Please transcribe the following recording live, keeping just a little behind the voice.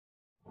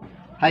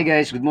Hi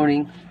guys, good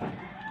morning.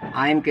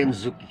 I'm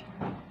Kenzuki.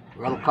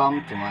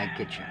 Welcome to my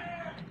kitchen.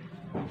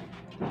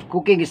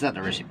 Cooking is not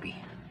a recipe.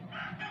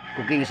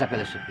 Cooking is a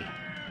philosophy.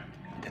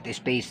 That is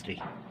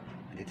pastry.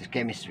 That is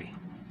chemistry.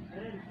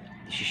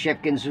 This is Chef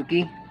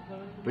Kenzuki.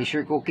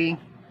 Pressure cooking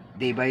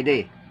day by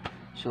day.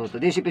 So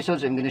today's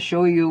episode, I'm going to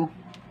show you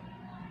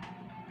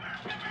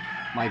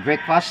my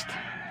breakfast,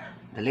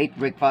 the late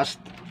breakfast.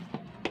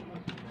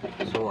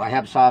 So I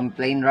have some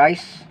plain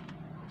rice.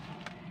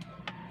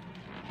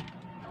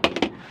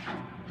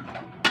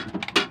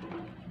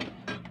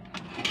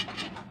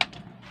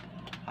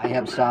 I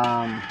have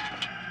some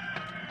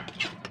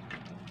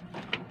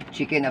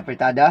chicken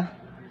fritada,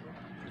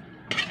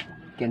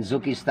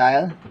 Kenzuki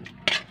style.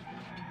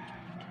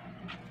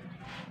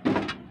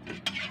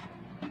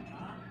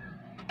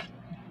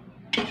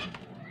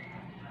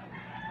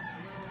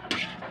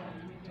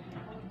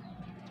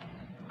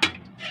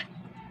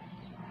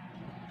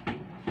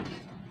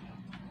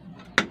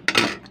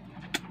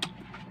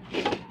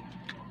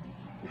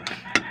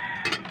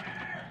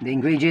 The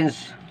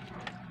ingredients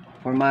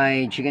for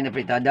my chicken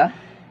fritada.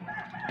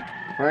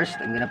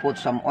 First, I'm gonna put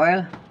some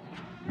oil,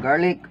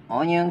 garlic,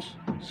 onions,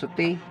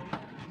 saute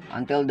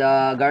until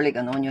the garlic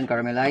and onion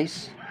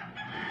caramelize.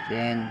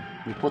 Then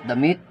we put the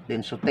meat,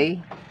 then saute,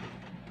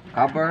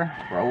 cover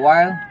for a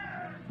while.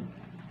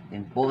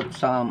 Then put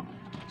some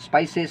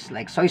spices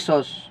like soy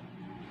sauce,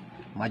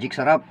 magic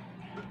sarap,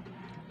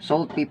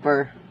 salt,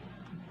 pepper,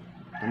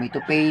 tomato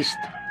paste.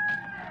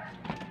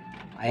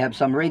 I have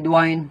some red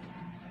wine.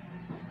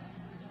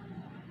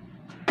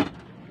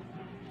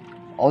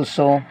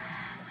 Also,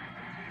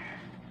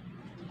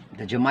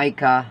 the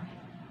Jamaica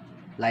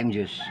lime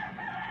juice.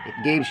 It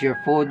gives your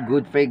food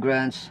good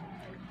fragrance,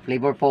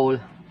 flavorful,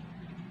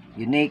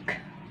 unique,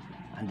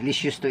 and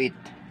delicious to eat.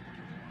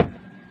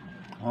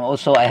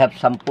 Also, I have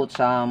put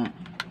some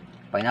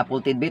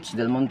pineapple tidbits,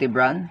 Del Monte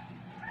brand.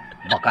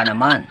 Baka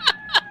naman.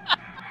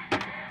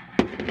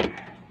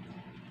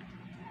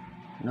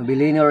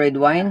 Nobilino red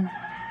wine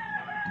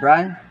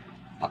brand.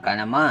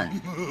 Baka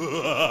naman.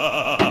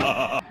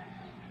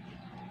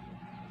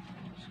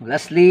 So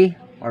lastly,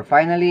 or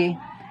finally,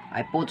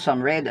 I put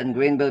some red and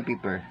green bell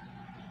pepper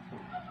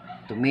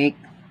to make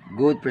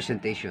good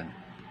presentation.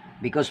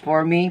 Because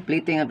for me,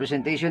 plating and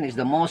presentation is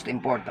the most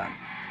important.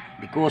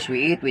 Because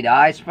we eat with the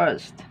eyes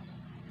first.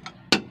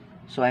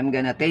 So I'm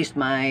gonna taste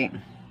my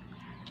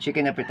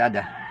chicken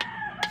fritada.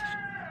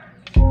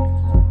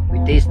 We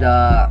taste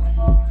the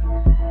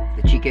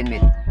chicken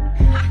meat.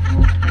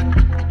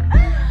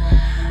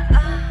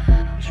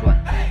 This one.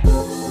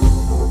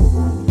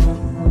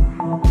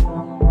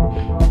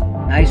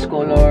 Nice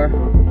color.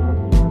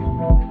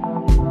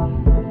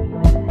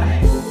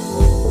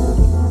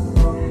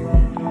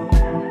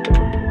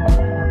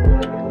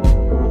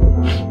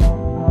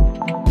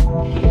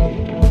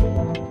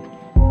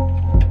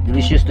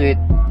 Delicious to eat,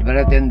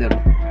 very tender.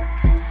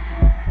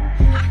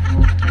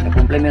 The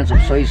complements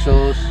of soy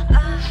sauce,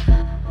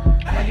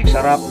 magic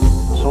sarap,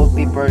 salt,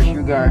 pepper,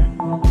 sugar,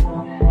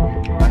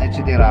 and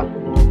etc.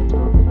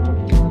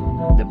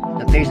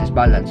 The taste is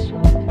balanced.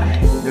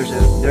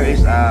 There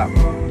is a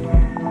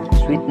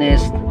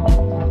sweetness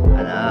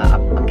and a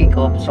kick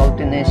of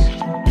saltiness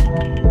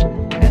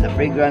and a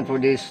fragrance for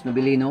this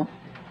Nobilino.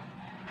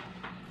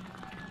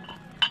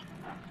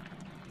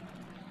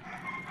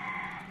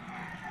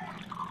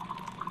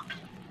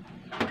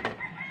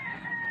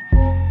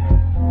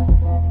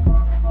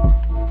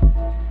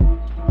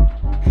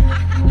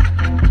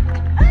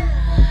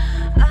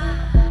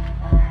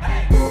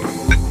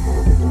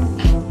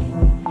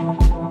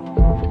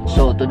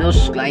 So to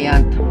those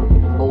client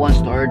who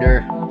wants to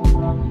order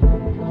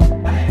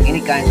any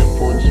kinds of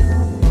foods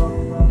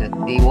that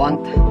they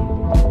want,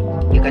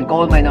 you can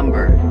call my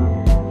number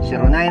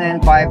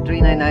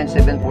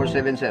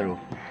 0995-399-7470.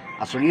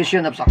 A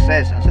solution of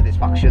success and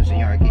satisfactions in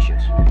your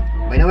occasions.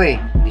 By the way,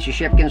 this is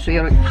Chef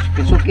Kenzuki.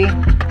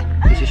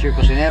 This is your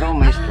cocinero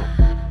maestro.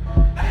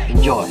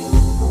 Enjoy.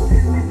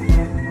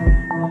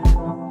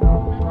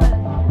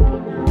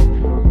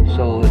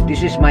 So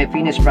this is my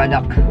finished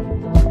product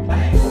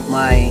of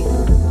my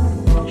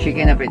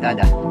chicken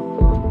fritada.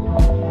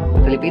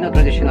 Filipino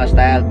traditional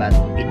style, but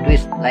it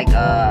twists like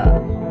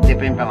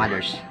different from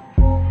others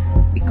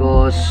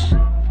because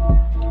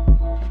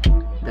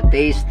the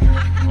taste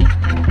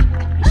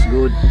is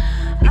good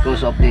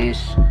because of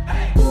this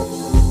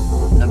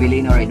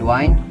Nobilino red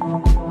wine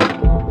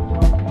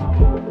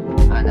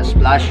and a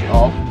splash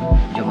of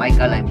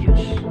Jamaica lime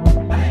juice.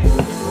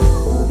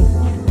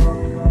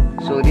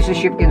 So this is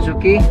Chef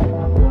Kenzuki,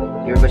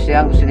 your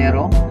basihang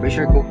kusinero,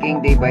 pressure cooking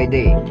day by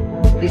day.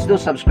 Please do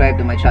subscribe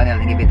to my channel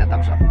and give it a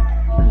thumbs up.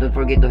 And don't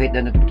forget to hit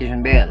the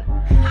notification bell.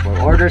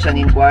 For orders and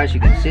inquiries, you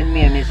can send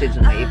me a message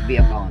on my FB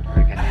account or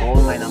you can call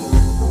my number.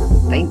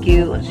 Thank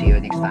you and see you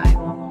next time.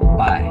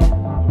 Bye.